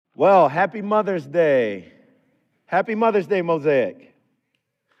Well, happy Mother's Day. Happy Mother's Day, Mosaic.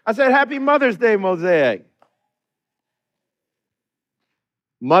 I said, Happy Mother's Day, Mosaic.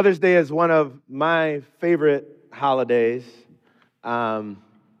 Mother's Day is one of my favorite holidays. Um,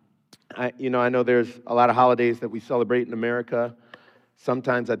 I know there's a lot of holidays that we celebrate in America.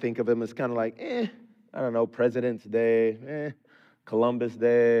 Sometimes I think of them as kind of like, I don't know, President's Day, Columbus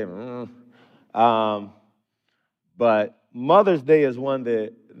Day. Um, but Mother's Day is one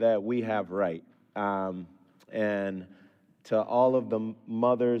that we have right. And to all of the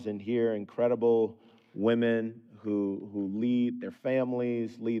mothers in here, incredible women who lead their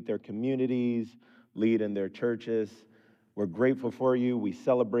families, lead their communities, lead in their churches. We're grateful for you. We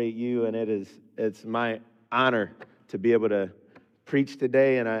celebrate you, and it's my honor to be able to preach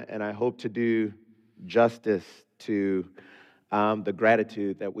today, and I hope to do justice to the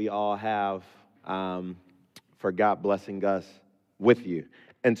gratitude that we all have for God blessing us with you.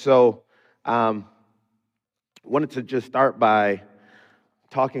 And so, wanted to just start by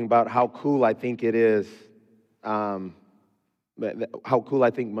talking about how cool I think it is, how cool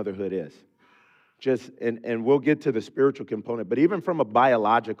I think motherhood is. And we'll get to the spiritual component, but even from a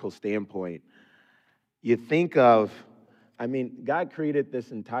biological standpoint, you think of, God created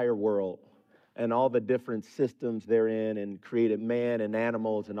this entire world and all the different systems therein and created man and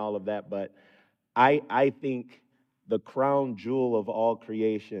animals and all of that, but I think the crown jewel of all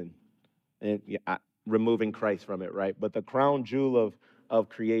creation, and removing Christ from it, right? But the crown jewel of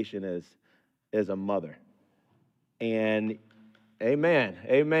creation is a mother. And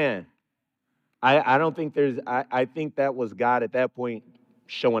amen. I don't think I think that was God at that point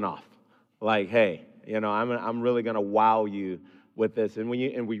showing off. Like, hey, I'm really gonna wow you with this. And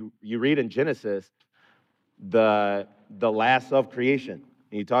you read in Genesis, the last of creation.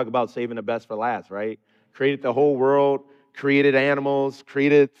 And you talk about saving the best for last, right? Created the whole world, created animals,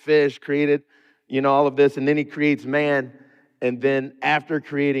 created fish, created, all of this, and then he creates man, and then after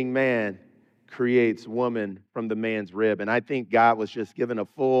creating man, creates woman from the man's rib. And I think God was just given a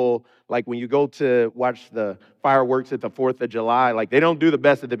full, like when you go to watch the fireworks at the 4th of July, like they don't do the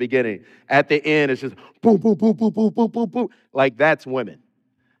best at the beginning. At the end, it's just boom, boom, boom, boom, boom, boom, boom, boom. Like that's women.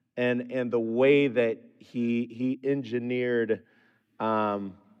 And the way that he engineered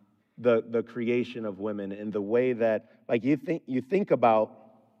the creation of women, and the way that, like, you think about,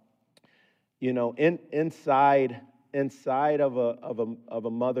 inside of a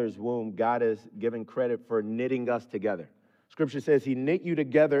mother's womb, God is given credit for knitting us together. Scripture says he knit you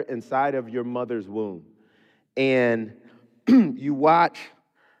together inside of your mother's womb. And you watch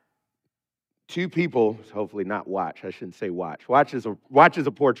two people, hopefully not watch, I shouldn't say watch. Watch is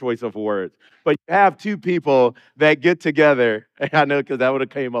a poor choice of words. But you have two people that get together. I know, because that would have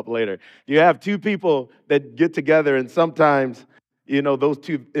came up later. You have two people that get together, and sometimes, those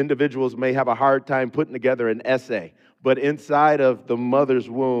two individuals may have a hard time putting together an essay. But inside of the mother's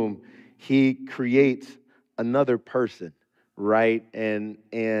womb, he creates another person, right? And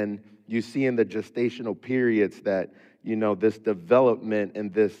you see in the gestational periods that, this development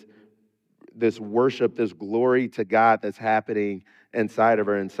and this worship, this glory to God that's happening inside of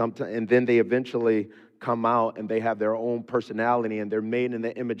her. And then they eventually come out and they have their own personality, and they're made in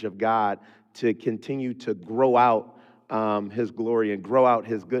the image of God to continue to grow out his glory and grow out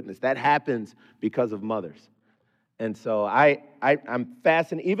his goodness. That happens because of mothers. And so I'm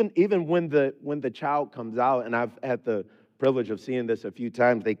fascinated, even when the child comes out, and I've had the privilege of seeing this a few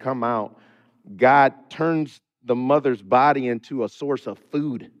times, they come out, God turns the mother's body into a source of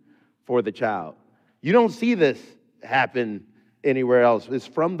food for the child. You don't see this happen anywhere else. It's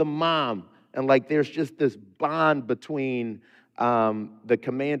from the mom. And like there's just this bond between the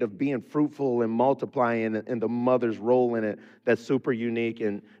command of being fruitful and multiplying, and the mother's role in it that's super unique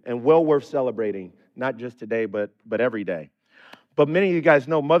and well worth celebrating, not just today, but every day. But many of you guys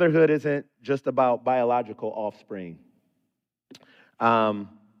know motherhood isn't just about biological offspring.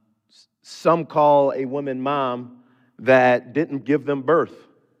 Some call a woman mom that didn't give them birth.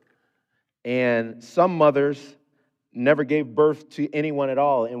 And some mothers never gave birth to anyone at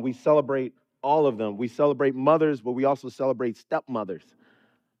all, and we celebrate all of them. We celebrate mothers, but we also celebrate stepmothers.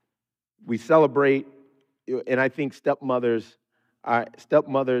 We celebrate, and I think stepmothers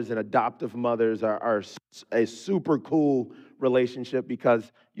and adoptive mothers are a super cool relationship,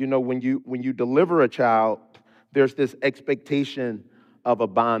 because, when you deliver a child, there's this expectation of a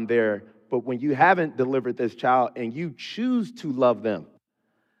bond there. But when you haven't delivered this child and you choose to love them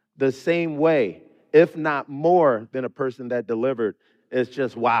the same way, if not more than a person that delivered, it's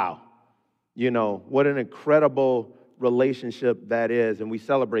just wow. What an incredible relationship that is, and we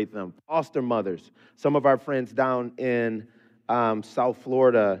celebrate them. Foster mothers. Some of our friends down in South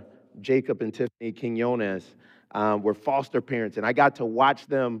Florida Jacob and Tiffany Quinones were foster parents, and I got to watch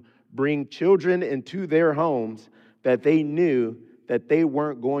them bring children into their homes that they knew that they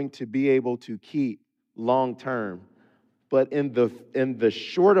weren't going to be able to keep long term. But in the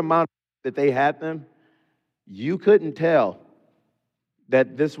short amount that they had them, you couldn't tell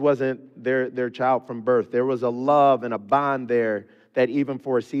that this wasn't their child from birth. There was a love and a bond there that even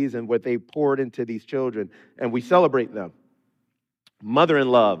for a season what they poured into these children, and we celebrate them.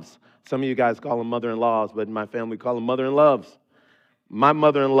 Mother-in-laws. Some of you guys call them mother-in-laws, but in my family we call them mother-in-loves. My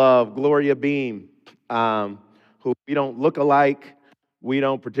mother-in-law, Gloria Beam, who we don't look alike, we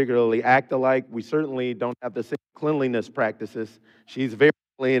don't particularly act alike, we certainly don't have the same cleanliness practices. She's very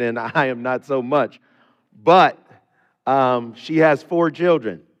clean and I am not so much. But she has 4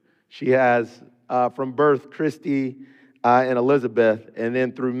 children. She has, from birth, Christy and Elizabeth, and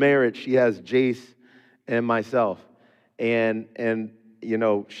then through marriage, she has Jace and myself. And you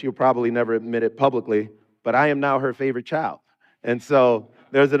know, she'll probably never admit it publicly, but I am now her favorite child. And so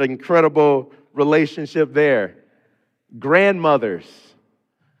there's an incredible relationship there. Grandmothers.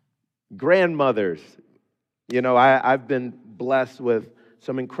 You know, I've been blessed with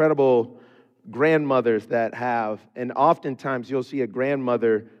some incredible grandmothers that have, and oftentimes you'll see a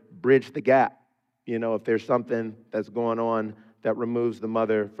grandmother bridge the gap. You know, if there's something that's going on that removes the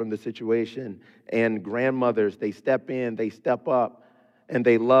mother from the situation. And grandmothers, they step in, they step up, and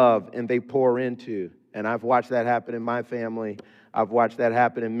they love and they pour into. And I've watched that happen in my family. I've watched that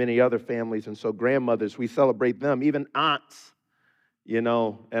happen in many other families. And so grandmothers, we celebrate them. Even aunts, you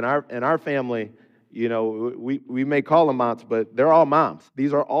know, in our family, you know, we may call them aunts, but they're all moms.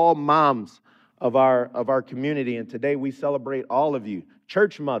 These are all moms of our community. And today we celebrate all of you.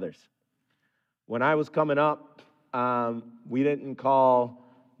 Church mothers. When I was coming up, we didn't call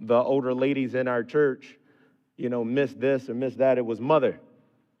the older ladies in our church, you know, miss this or miss that. It was mother.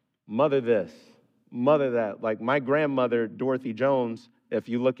 Mother this, mother that. Like my grandmother, Dorothy Jones, if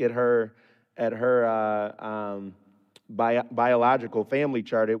you look at her biological family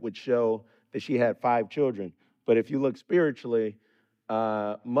chart, it would show that she had 5 children. But if you look spiritually,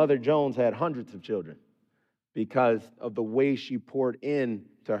 Mother Jones had hundreds of children because of the way she poured in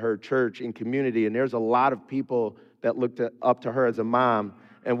to her church and community. And there's a lot of people that looked up to her as a mom,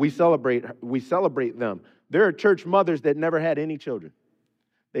 and we celebrate them. There are church mothers that never had any children.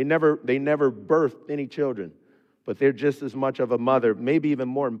 They never birthed any children, but they're just as much of a mother, maybe even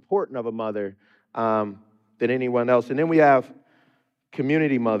more important of a mother than anyone else. And then we have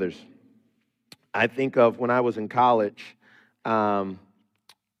community mothers. I think of when I was in college, Joel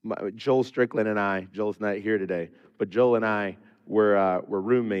Strickland and I, Joel's not here today, but Joel and I were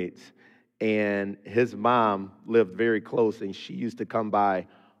roommates, and his mom lived very close, and she used to come by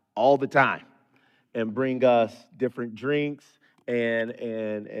all the time and bring us different drinks and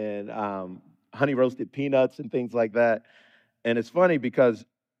honey roasted peanuts and things like that. And it's funny because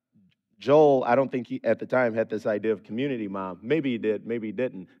Joel, I don't think he at the time had this idea of community mom. Maybe he did, maybe he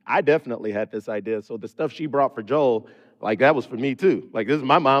didn't. I definitely had this idea. So the stuff she brought for Joel, like that was for me too. Like this is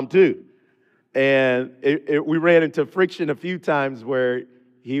my mom too. And we ran into friction a few times where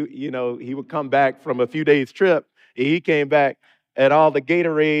he would come back from a few days trip. And he came back and all the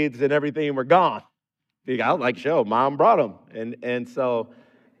Gatorades and everything were gone. I was like, "Show, Mom brought them," and so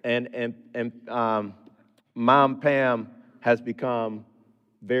Mom Pam has become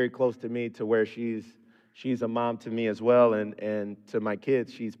very close to me to where she's a mom to me as well, and to my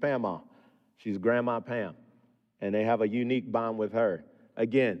kids, she's Pamma. She's Grandma Pam, and they have a unique bond with her.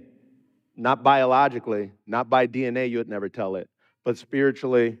 Again, not biologically, not by DNA, you would never tell it, but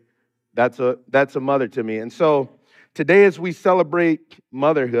spiritually, that's a mother to me. And so today, as we celebrate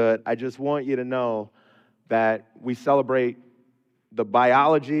motherhood, I just want you to know that we celebrate the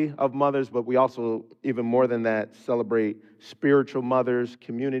biology of mothers, but we also, even more than that, celebrate spiritual mothers,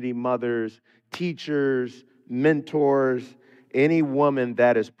 community mothers, teachers, mentors, any woman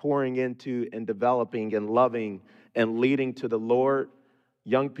that is pouring into and developing and loving and leading to the Lord.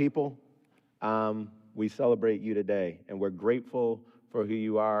 Young people, we celebrate you today, and we're grateful for who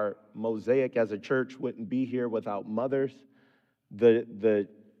you are. Mosaic as a church wouldn't be here without mothers. The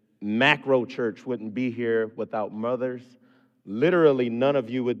macro church wouldn't be here without mothers. Literally, none of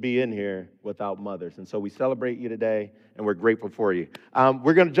you would be in here without mothers. And so we celebrate you today, and we're grateful for you.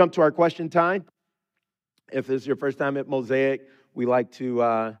 We're going to jump to our question time. If this is your first time at Mosaic, we like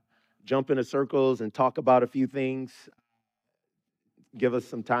to jump into circles and talk about a few things. Give us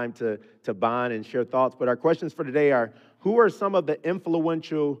some time to bond and share thoughts. But our questions for today are, who are some of the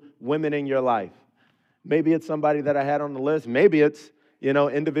influential women in your life? Maybe it's somebody that I had on the list. Maybe it's,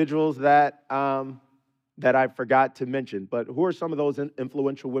 individuals that that I forgot to mention. But who are some of those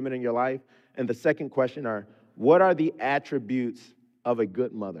influential women in your life? And the second question are, what are the attributes of a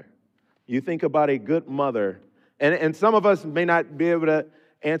good mother? You think about a good mother, and some of us may not be able to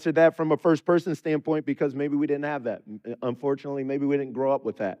answer that from a first person standpoint because maybe we didn't have that. Unfortunately, maybe we didn't grow up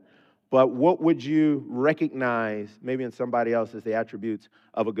with that. But what would you recognize maybe in somebody else as the attributes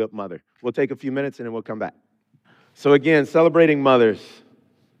of a good mother? We'll take a few minutes and then we'll come back. So again, celebrating Mother's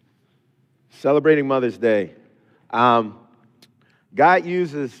Day. God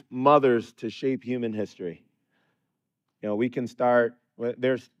uses mothers to shape human history. You know, we can start,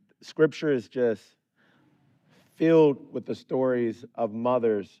 scripture is just filled with the stories of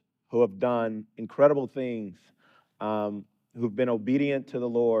mothers who have done incredible things, who've been obedient to the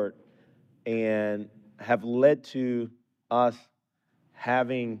Lord and have led to us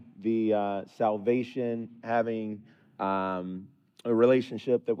having the salvation, having a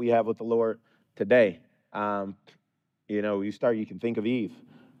relationship that we have with the Lord today. You can think of Eve,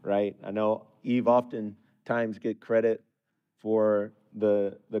 right? I know Eve oftentimes get credit for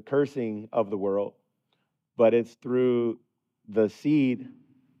the cursing of the world, but it's through the seed,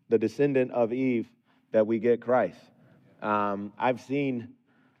 the descendant of Eve, that we get Christ. I've seen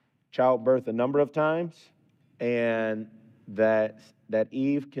childbirth a number of times, and that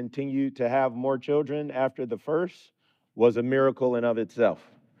Eve continued to have more children after the first was a miracle in of itself.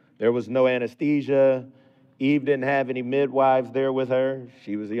 There was no anesthesia. Eve didn't have any midwives there with her.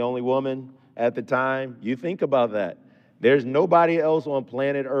 She was the only woman at the time. You think about that. There's nobody else on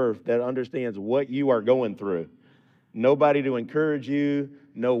planet Earth that understands what you are going through. Nobody to encourage you,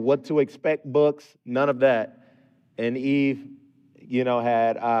 know what to expect books, none of that. And Eve,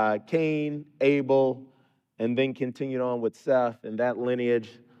 had Cain, Abel, and then continued on with Seth, and that lineage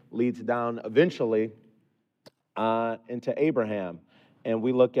leads down eventually into Abraham. And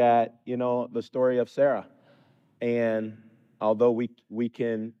we look at, the story of Sarah. And although we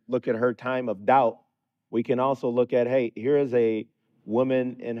can look at her time of doubt, we can also look at, hey, here is a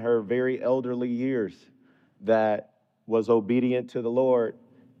woman in her very elderly years that was obedient to the Lord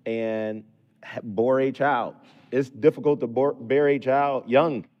and bore a child. It's difficult to bear a child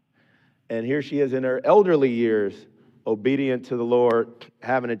young. And here she is in her elderly years, obedient to the Lord,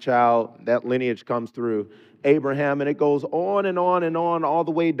 having a child. That lineage comes through Abraham, and it goes on and on and on, all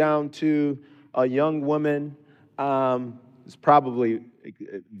the way down to a young woman. It's probably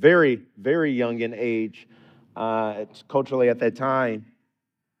very, very young in age, culturally at that time,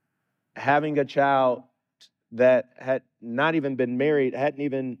 having a child that had not even been married, hadn't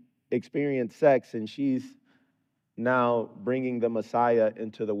even experienced sex, and she's now bringing the Messiah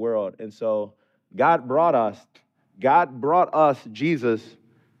into the world. And so God brought us Jesus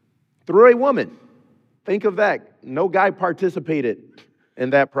through a woman. Think of that. No guy participated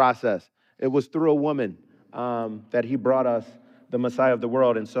in that process. It was through a woman that he brought us the Messiah of the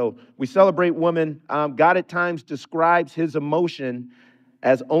world. And so we celebrate women. God at times describes his emotion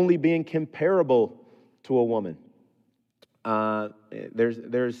as only being comparable to a woman.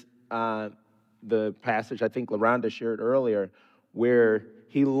 There's the passage I think LaRonda shared earlier where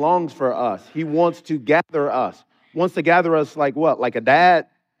he longs for us. He wants to gather us. Wants to gather us like what? Like a dad?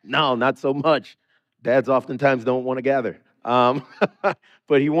 No, not so much. Dads oftentimes don't want to gather.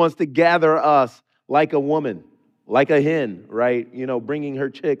 But he wants to gather us like a woman, like a hen, right? Bringing her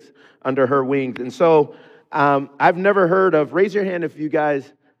chicks under her wings. And so I've never heard of, raise your hand if you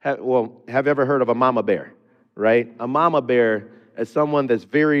guys have ever heard of a mama bear, right? A mama bear is someone that's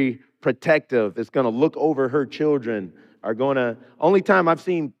very protective, that's going to look over her children, only time I've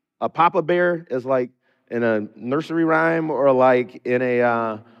seen a papa bear is like in a nursery rhyme or like in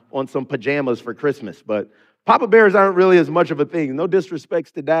on some pajamas for Christmas. But papa bears aren't really as much of a thing. No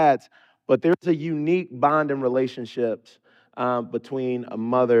disrespects to dads, but there's a unique bond in relationships between a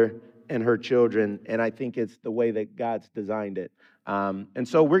mother and her children, and I think it's the way that God's designed it. And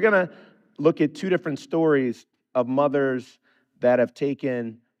so we're going to look at two different stories of mothers that have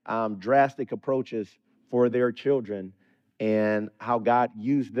taken drastic approaches for their children and how God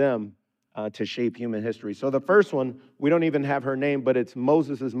used them to shape human history. So the first one, we don't even have her name, but it's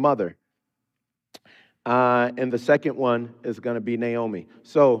Moses' mother. And the second one is going to be Naomi.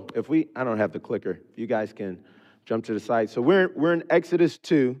 So I don't have the clicker. If you guys can jump to the side. So we're in Exodus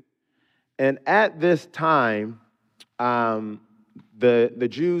 2. And at this time, the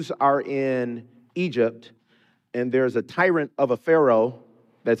Jews are in Egypt, and there's a tyrant of a Pharaoh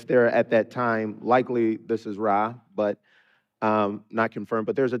that's there at that time. Likely this is Ra, but not confirmed.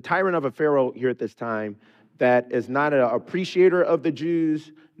 But there's a tyrant of a Pharaoh here at this time that is not an appreciator of the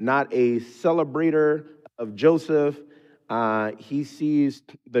Jews, not a celebrator of Joseph. He sees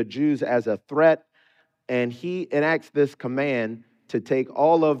the Jews as a threat, and he enacts this command to take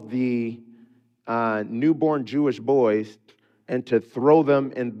all of the newborn Jewish boys and to throw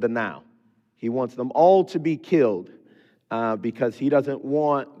them in the Nile. He wants them all to be killed because he doesn't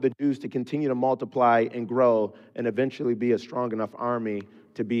want the Jews to continue to multiply and grow and eventually be a strong enough army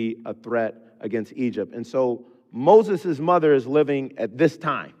to be a threat against Egypt. And so Moses' mother is living at this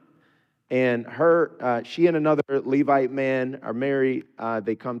time. And she and another Levite man are married.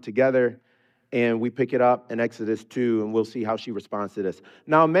 They come together, and we pick it up in Exodus 2, and we'll see how she responds to this.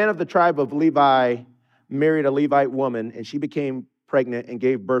 Now, a man of the tribe of Levi married a Levite woman, and she became pregnant and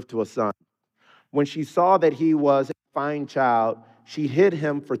gave birth to a son. When she saw that he was a fine child, she hid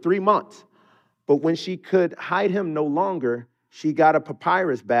him for 3 months. But when she could hide him no longer, she got a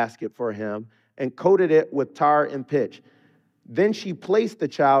papyrus basket for him and coated it with tar and pitch. Then she placed the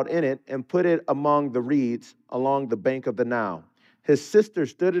child in it and put it among the reeds along the bank of the Nile. His sister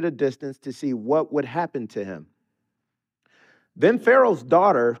stood at a distance to see what would happen to him. Then Pharaoh's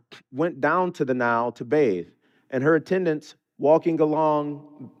daughter went down to the Nile to bathe, and her attendants walking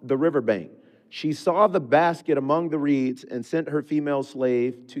along the riverbank. She saw the basket among the reeds and sent her female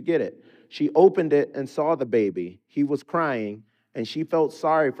slave to get it. She opened it and saw the baby. He was crying, and she felt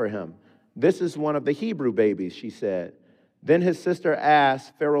sorry for him. "This is one of the Hebrew babies," she said. Then his sister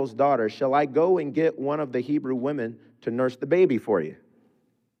asked Pharaoh's daughter, "Shall I go and get one of the Hebrew women to nurse the baby for you?"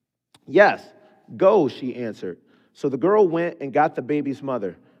 "Yes, go," she answered. So the girl went and got the baby's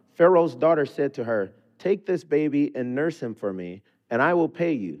mother. Pharaoh's daughter said to her, "Take this baby and nurse him for me, and I will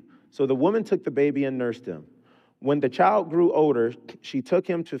pay you." So the woman took the baby and nursed him. When the child grew older, she took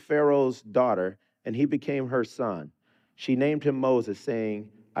him to Pharaoh's daughter, and he became her son. She named him Moses, saying,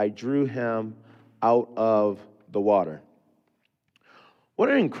 "I drew him out of the water." What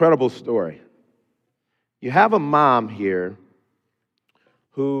an incredible story. You have a mom here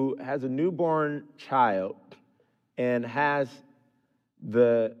who has a newborn child and has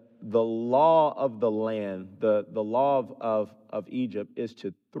the law of the land, the law of Egypt is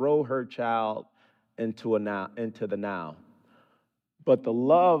to throw her child into the Nile. But the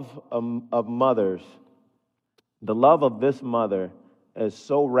love of mothers, the love of this mother is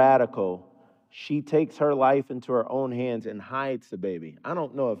so radical, she takes her life into her own hands and hides the baby. I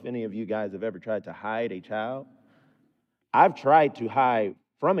don't know if any of you guys have ever tried to hide a child. I've tried to hide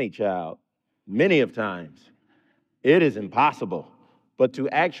from a child many of times. It is impossible. But to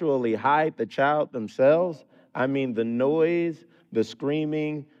actually hide the child themselves, I mean, the noise, the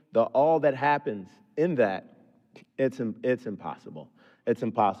screaming, all that happens in that, it's impossible. It's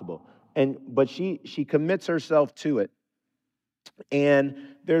impossible. But she commits herself to it. And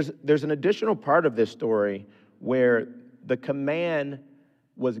there's an additional part of this story where the command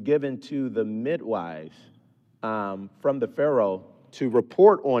was given to the midwives from the Pharaoh to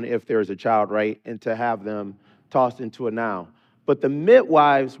report on if there's a child, right, and to have them tossed into a Nile. But the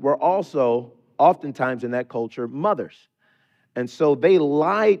midwives were also, oftentimes in that culture, mothers. And so they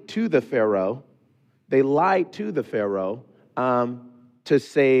lied to the Pharaoh. They lied to the Pharaoh to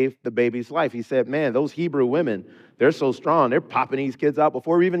save the baby's life. He said, "Man, those Hebrew women, they're so strong. They're popping these kids out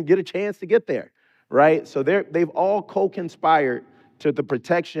before we even get a chance to get there," right? So they've all co-conspired to the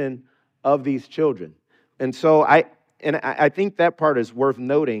protection of these children. And so I think that part is worth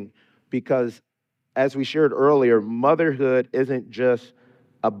noting because, as we shared earlier, motherhood isn't just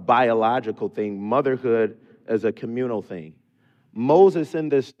a biological thing. Motherhood is a communal thing. Moses in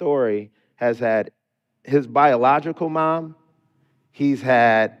this story has had his biological mom. He's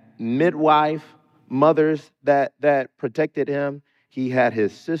had midwife mothers that protected him. He had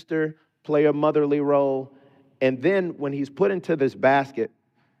his sister play a motherly role. And then when he's put into this basket,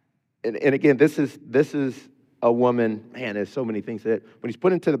 and again, this is a woman, man, there's so many things that, when he's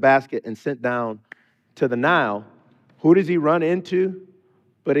put into the basket and sent down to the Nile, who does he run into?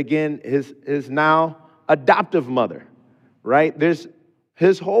 But again, his now adoptive mother, right?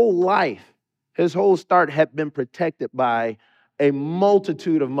 His whole life, his whole start had been protected by a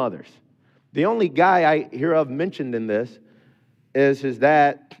multitude of mothers. The only guy I hear of mentioned in this is his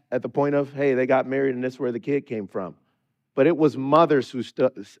dad at the point of, hey, they got married and this is where the kid came from. But it was mothers who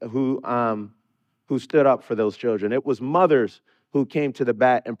stood up for those children. It was mothers who came to the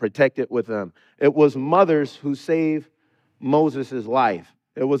bat and protected with them. It was mothers who saved Moses' life.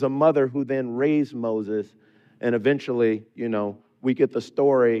 It was a mother who then raised Moses, and eventually, we get the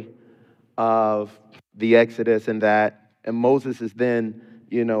story of the Exodus and Moses is then,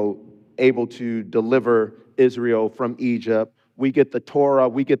 able to deliver Israel from Egypt. We get the Torah,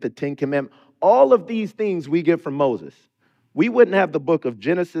 we get the Ten Commandments. All of these things we get from Moses. We wouldn't have the book of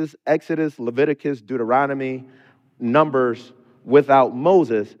Genesis, Exodus, Leviticus, Deuteronomy, Numbers without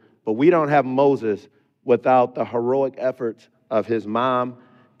Moses, but we don't have Moses without the heroic efforts of his mom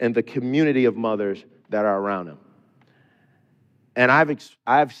and the community of mothers that are around him. And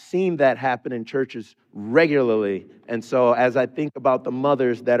I've seen that happen in churches regularly. And so as I think about the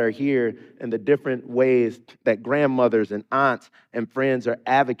mothers that are here and the different ways that grandmothers and aunts and friends are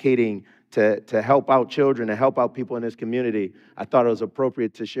advocating to help out children and help out people in this community, I thought it was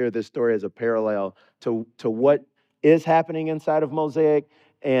appropriate to share this story as a parallel to what is happening inside of Mosaic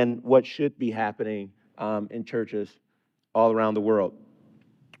and what should be happening in churches all around the world.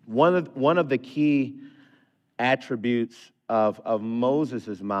 One of the key attributes of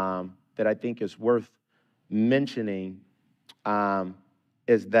Moses' mom that I think is worth mentioning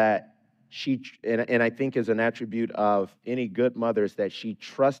is that she, and I think is an attribute of any good mother, is that she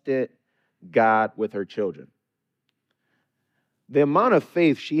trusted God with her children. The amount of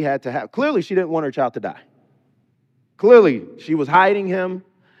faith she had to have, clearly she didn't want her child to die. Clearly she was hiding him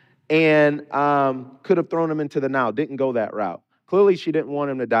and could have thrown him into the Nile, didn't go that route. Clearly she didn't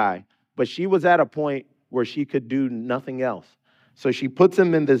want him to die, but she was at a point where she could do nothing else. So she puts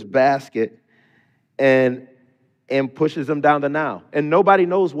him in this basket and pushes him down the Nile. And nobody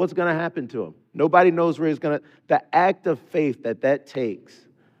knows what's going to happen to him. Nobody knows where he's going to. The act of faith that takes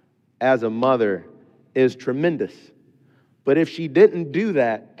as a mother is tremendous. But if she didn't do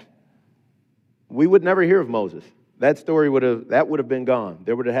that, we would never hear of Moses. That story would have been gone.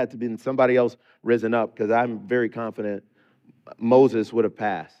 There would have had to been somebody else risen up, because I'm very confident Moses would have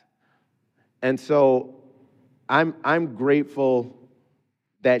passed. And so I'm grateful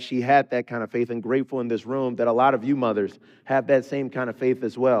that she had that kind of faith, and grateful in this room that a lot of you mothers have that same kind of faith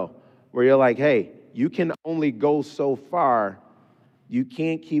as well, where you're like, hey, you can only go so far. You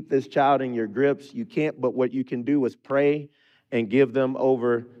can't keep this child in your grips. You can't, but what you can do is pray and give them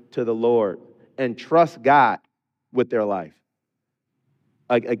over to the Lord and trust God with their life.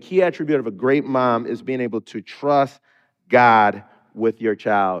 A key attribute of a great mom is being able to trust God with your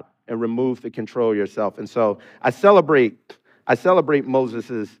child and remove the control yourself. And so I celebrate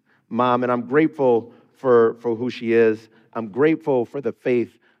Moses' mom, and I'm grateful for who she is. I'm grateful for the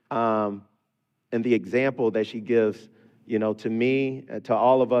faith and the example that she gives, to me, to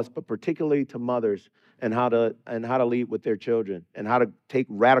all of us, but particularly to mothers, and how to lead with their children and how to take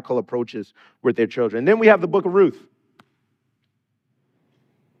radical approaches with their children. And then we have the book of Ruth,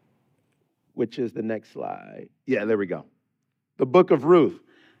 which is the next slide. Yeah, there we go. The book of Ruth.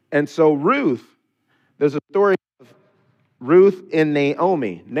 And so Ruth, there's a story of Ruth and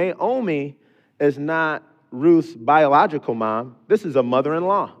Naomi. Naomi is not Ruth's biological mom. This is a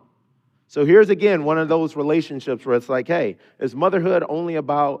mother-in-law. So here's again one of those relationships where it's like, hey, is motherhood only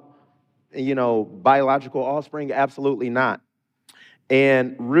about, biological offspring? Absolutely not.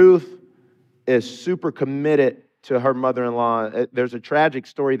 And Ruth is super committed to her mother-in-law. There's a tragic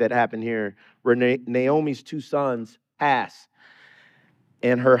story that happened here where Naomi's two sons passed,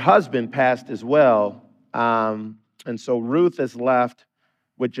 and her husband passed as well. And so Ruth is left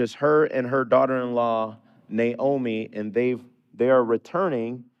with just her and her daughter-in-law, Naomi, and they are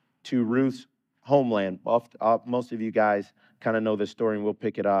returning to Ruth's homeland. Most of you guys kind of know this story, and we'll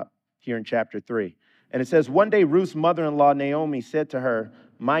pick it up here in chapter 3. And it says, one day Ruth's mother-in-law, Naomi, said to her,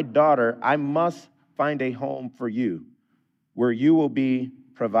 my daughter, I must find a home for you where you will be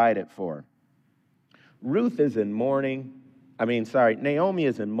provided for. Ruth is in mourning. Naomi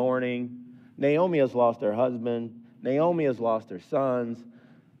is in mourning. Naomi has lost her husband. Naomi has lost her sons.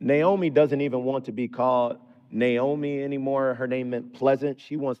 Naomi doesn't even want to be called Naomi anymore. Her name meant pleasant.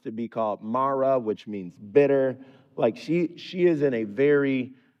 She wants to be called Mara, which means bitter. Like she is in a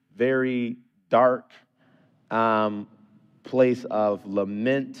very, very dark place of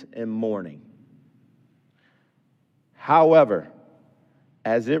lament and mourning. However,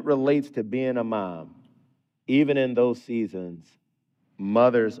 as it relates to being a mom, even in those seasons,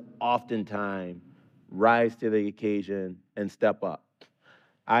 mothers oftentimes rise to the occasion and step up.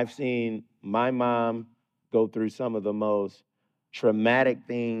 I've seen my mom go through some of the most traumatic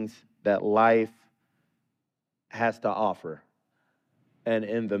things that life has to offer. And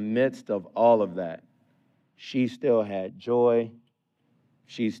in the midst of all of that, she still had joy.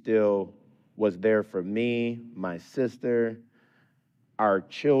 She still was there for me, my sister, our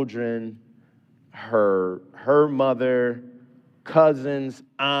children, her mother, cousins,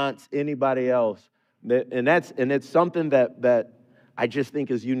 aunts, anybody else. And it's something that I just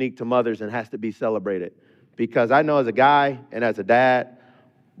think is unique to mothers and has to be celebrated. Because I know as a guy and as a dad,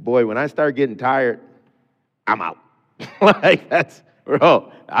 boy, when I start getting tired, I'm out.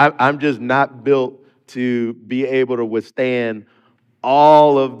 I'm just not built to be able to withstand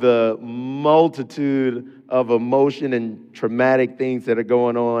all of the multitude of emotion and traumatic things that are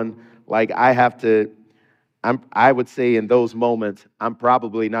going on. Like I have to I would say in those moments, I'm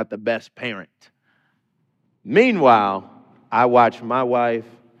probably not the best parent. Meanwhile, I watch my wife,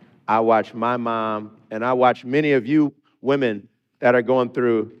 I watch my mom, and I watch many of you women that are going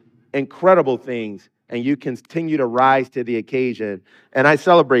through incredible things, and you continue to rise to the occasion. And I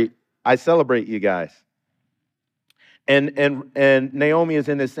celebrate you guys. And Naomi is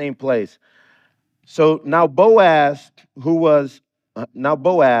in the same place. So now Boaz, now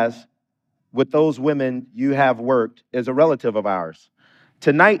Boaz, with those women you have worked, is a relative of ours.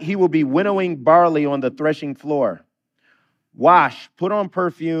 Tonight he will be winnowing barley on the threshing floor. Wash, put on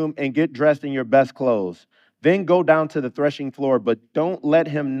perfume, and get dressed in your best clothes. Then go down to the threshing floor, but don't let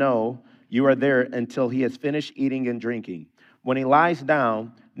him know you are there until he has finished eating and drinking. When he lies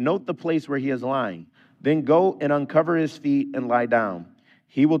down, note the place where he is lying. Then go and uncover his feet and lie down.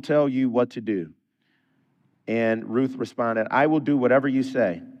 He will tell you what to do. And Ruth responded, I will do whatever you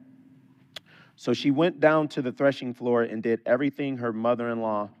say. So she went down to the threshing floor and did everything her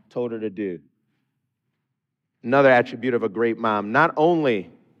mother-in-law told her to do. Another attribute of a great mom. Not only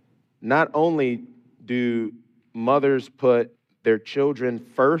do mothers put their children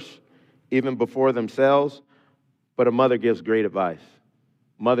first, even before themselves, but a mother gives great advice.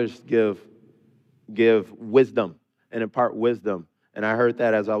 Mothers give wisdom and impart wisdom. And I heard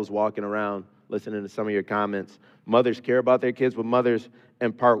that as I was walking around, listening to some of your comments. Mothers care about their kids, but mothers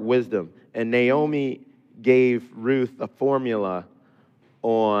impart wisdom. And Naomi gave Ruth a formula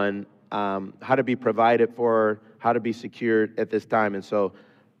on how to be provided for, how to be secured at this time. And so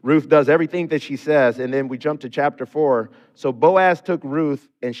Ruth does everything that she says. And then we jump to chapter 4. So Boaz took Ruth,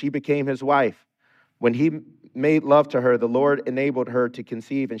 and she became his wife. When he made love to her, the Lord enabled her to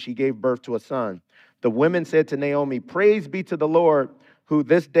conceive, and she gave birth to a son. The women said to Naomi, praise be to the Lord, who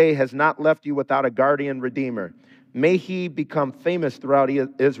this day has not left you without a guardian redeemer. May he become famous throughout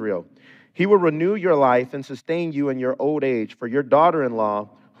Israel. He will renew your life and sustain you in your old age, for your daughter-in-law,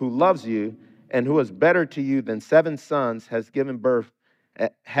 who loves you and who is better to you than 7 sons, has given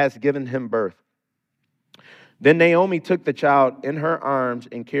him birth. Then Naomi took the child in her arms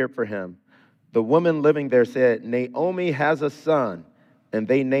and cared for him. The woman living there said, Naomi has a son, and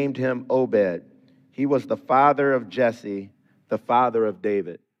they named him Obed. He was the father of Jesse, the father of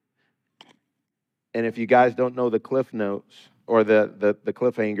David. And if you guys don't know the cliff notes, or the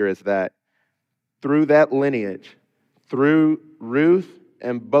cliffhanger, is that through that lineage, through Ruth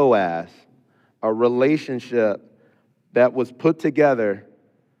and Boaz, a relationship that was put together,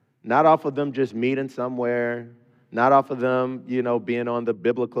 not off of them just meeting somewhere, not off of them, being on the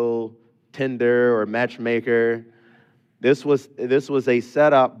biblical Tinder or matchmaker. This was a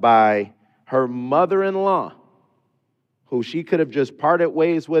setup by her mother-in-law, who she could have just parted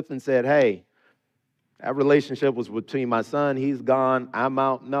ways with and said, hey, that relationship was between my son, he's gone, I'm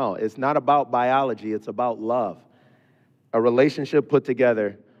out. No, it's not about biology, it's about love. A relationship put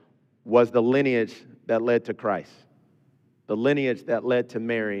together was the lineage that led to Christ, the lineage that led to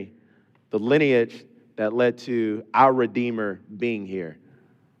Mary, the lineage that led to our Redeemer being here.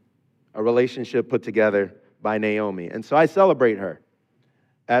 A relationship put together by Naomi. And so I celebrate her,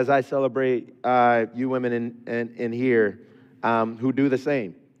 as I celebrate you women in here who do the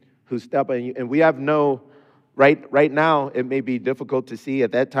same, who step in. And we have right now it may be difficult to see.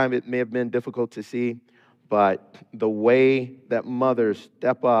 At that time it may have been difficult to see. But the way that mothers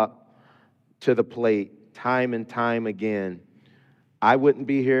step up to the plate time and time again, I wouldn't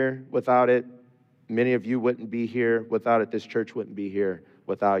be here without it. Many of you wouldn't be here without it. This church wouldn't be here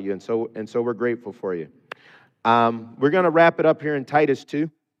without you. And so we're grateful for you. We're going to wrap it up here in Titus 2.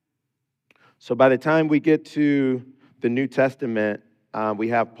 So by the time we get to the New Testament, we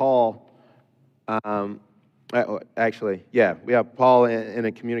have Paul. We have Paul in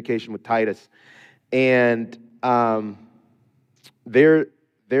a communication with Titus. And they're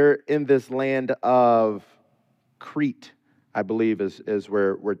in this land of Crete, I believe is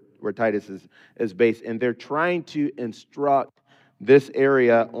where Titus is based. And they're trying to instruct this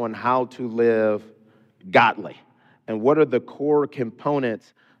area on how to live godly and what are the core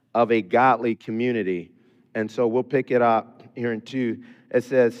components of a godly community. And so we'll pick it up here in 2. It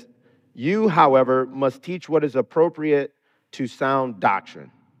says, you, however, must teach what is appropriate to sound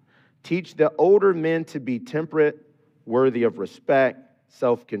doctrine. Teach the older men to be temperate, worthy of respect,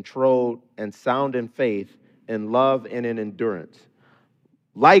 self-controlled, and sound in faith, in love, and in endurance.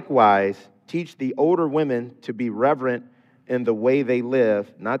 Likewise, teach the older women to be reverent in the way they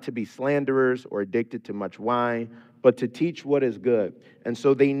live, not to be slanderers or addicted to much wine, but to teach what is good. And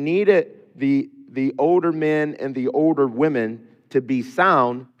so they needed the older men and the older women to be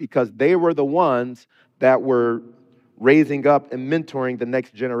sound, because they were the ones that were raising up and mentoring the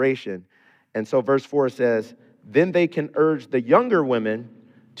next generation. And so verse 4 says, then they can urge the younger women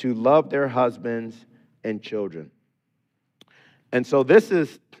to love their husbands and children. And so this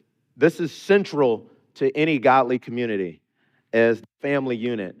is central to any godly community as the family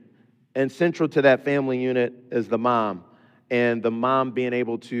unit. And central to that family unit is the mom. And the mom being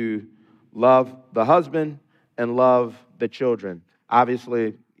able to love the husband and love the children.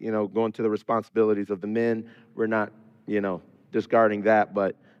 Obviously, going to the responsibilities of the men, we're not, discarding that,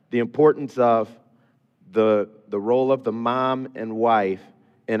 but the importance of the role of the mom and wife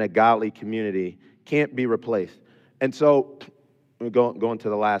in a godly community can't be replaced. And so, we're going to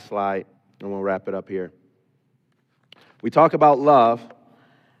the last slide, and we'll wrap it up here. We talk about love,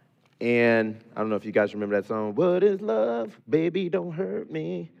 and I don't know if you guys remember that song, what is love? Baby, don't hurt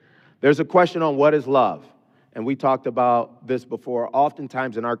me. There's a question on what is love, and we talked about this before.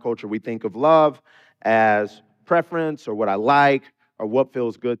 Oftentimes in our culture, we think of love as preference or what I like or what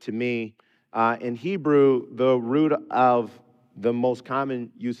feels good to me. In Hebrew, the root of the most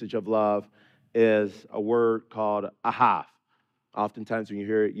common usage of love is a word called ahav. Oftentimes when you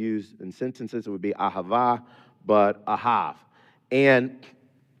hear it used in sentences, it would be ahava, but ahav. And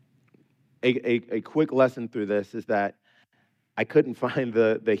a quick lesson through this is that I couldn't find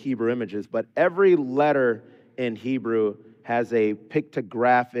the Hebrew images, but every letter in Hebrew has a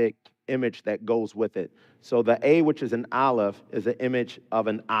pictographic image that goes with it. So the A, which is an aleph, is an image of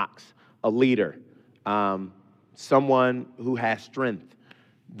an ox, a leader, someone who has strength.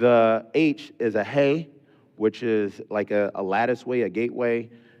 The H is a hay, which is like a lattice way, a gateway.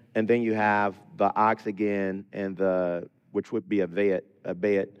 And then you have the ox again, and which would be a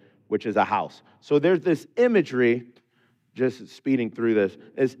bayit, which is a house. So there's this imagery, just speeding through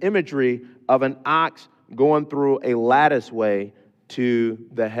this imagery of an ox going through a lattice way to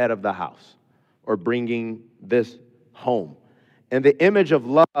the head of the house, or bringing this home. And the image of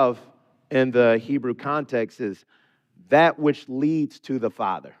love in the Hebrew context is that which leads to the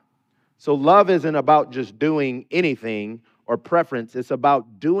Father. So love isn't about just doing anything or preference. It's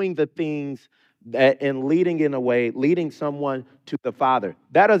about doing the things and leading in a way, leading someone to the Father.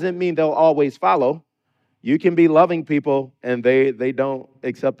 That doesn't mean they'll always follow. You can be loving people and they don't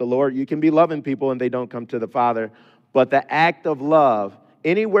accept the Lord. You can be loving people and they don't come to the Father. But the act of love,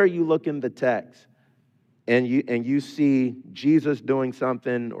 anywhere you look in the text and you see Jesus doing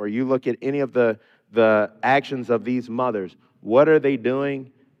something, or you look at any of the actions of these mothers, what are they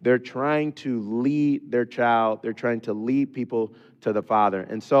doing? They're trying to lead their child. They're trying to lead people to the Father.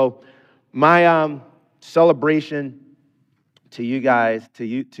 And so my celebration to you guys, to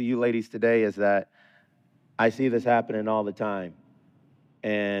you ladies today, is that I see this happening all the time.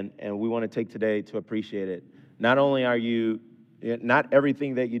 And we want to take today to appreciate it. Not only not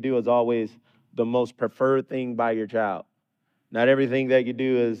everything that you do is always the most preferred thing by your child. Not everything that you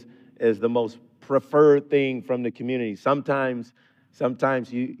do is the most preferred thing from the community. Sometimes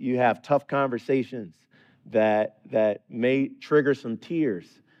you have tough conversations that may trigger some tears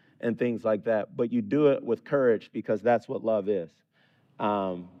and things like that, but you do it with courage because that's what love is.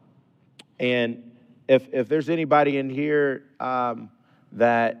 And if there's anybody in here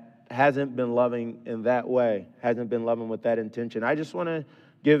that hasn't been loving in that way, hasn't been loving with that intention, I just want to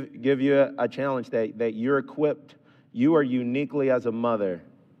give you a challenge that you're equipped. You are uniquely, as a mother,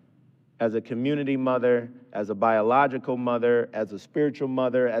 as a community mother, as a biological mother, as a spiritual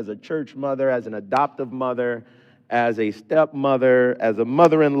mother, as a church mother, as an adoptive mother, as a stepmother, as a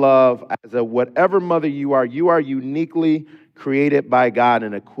mother-in-law, as a whatever mother you are uniquely created by God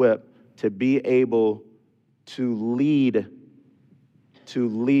and equipped to be able to lead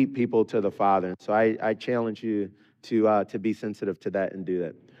people to the Father. So I challenge you to be sensitive to that and do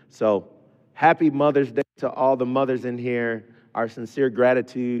that. So happy Mother's Day to all the mothers in here. Our sincere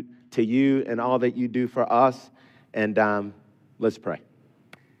gratitude to you and all that you do for us. And let's pray.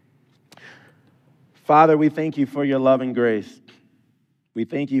 Father, we thank you for your love and grace. We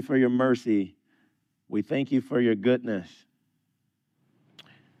thank you for your mercy. We thank you for your goodness.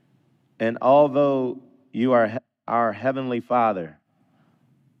 And although you are our heavenly Father,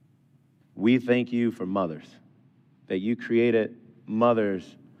 we thank you for mothers, that you created mothers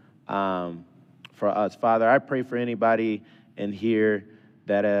for us. Father, I pray for anybody in here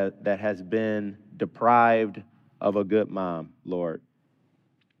that has been deprived of a good mom, Lord.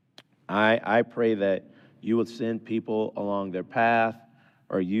 I pray that you would send people along their path,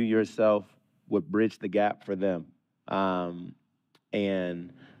 or you yourself would bridge the gap for them,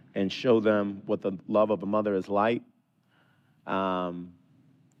 and show them what the love of a mother is like.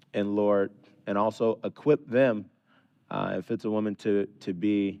 And Lord, and also equip them, if it's a woman, to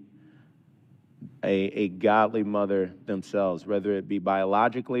be a godly mother themselves, whether it be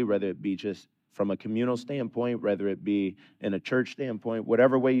biologically, whether it be just from a communal standpoint, whether it be in a church standpoint,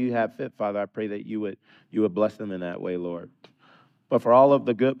 whatever way you have fit, Father, I pray that you would bless them in that way, Lord. But for all of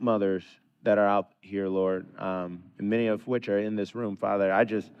the good mothers that are out here, Lord, and many of which are in this room, Father, I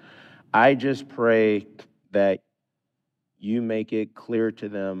just pray that you make it clear to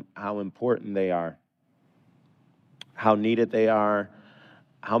them how important they are, how needed they are,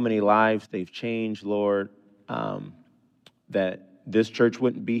 how many lives they've changed, Lord, that this church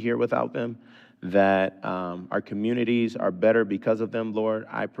wouldn't be here without them, that our communities are better because of them, Lord.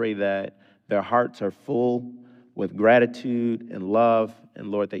 I pray that their hearts are full with gratitude and love, and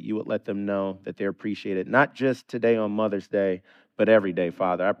Lord, that you would let them know that they're appreciated, not just today on Mother's Day, but every day,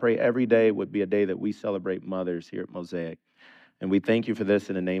 Father. I pray every day would be a day that we celebrate mothers here at Mosaic. And we thank you for this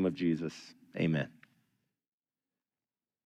in the name of Jesus. Amen.